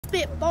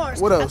spit bars.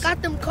 What else? I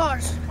got them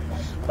cars.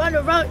 Run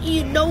around and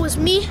you know it's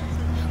me.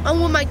 I'm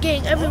with my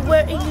gang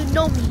everywhere and you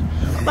know me.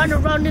 Run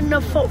around in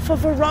the for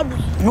robbery.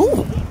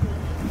 Ooh.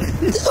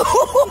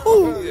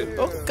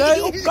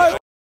 Okay.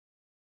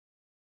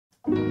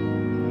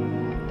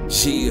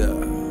 She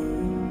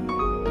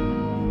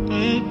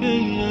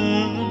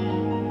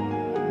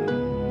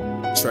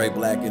Trey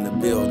Black in the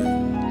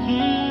building.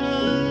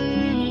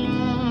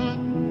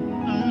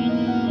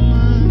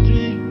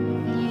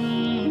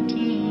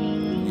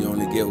 You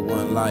only get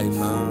one life,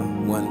 huh?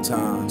 One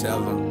time.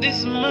 Tell them. This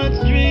is my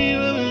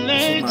dream of a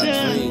This is my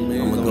lifetime. dream,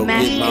 man. I'm gonna go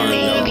get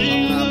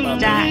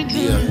mine,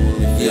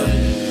 Yeah.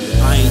 Yeah.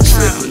 I ain't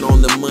tripping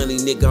on the money,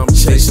 nigga, I'm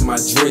chasing my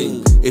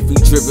dream. If you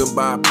driven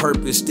by a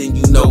purpose, then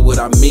you know what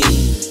I mean.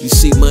 You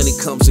see money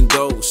comes and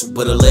goes,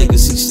 but a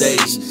legacy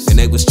stays. And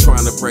they was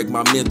trying to break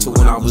my mental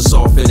when I was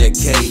off in that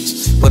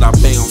cage. But I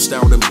bounced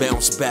out and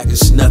bounced back,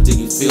 it's nothing,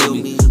 you feel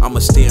me? I'ma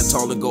stand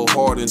tall and go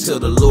hard until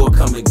the Lord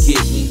come and get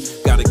me.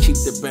 Gotta keep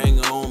the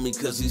banger on me,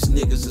 cause these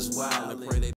niggas is wild.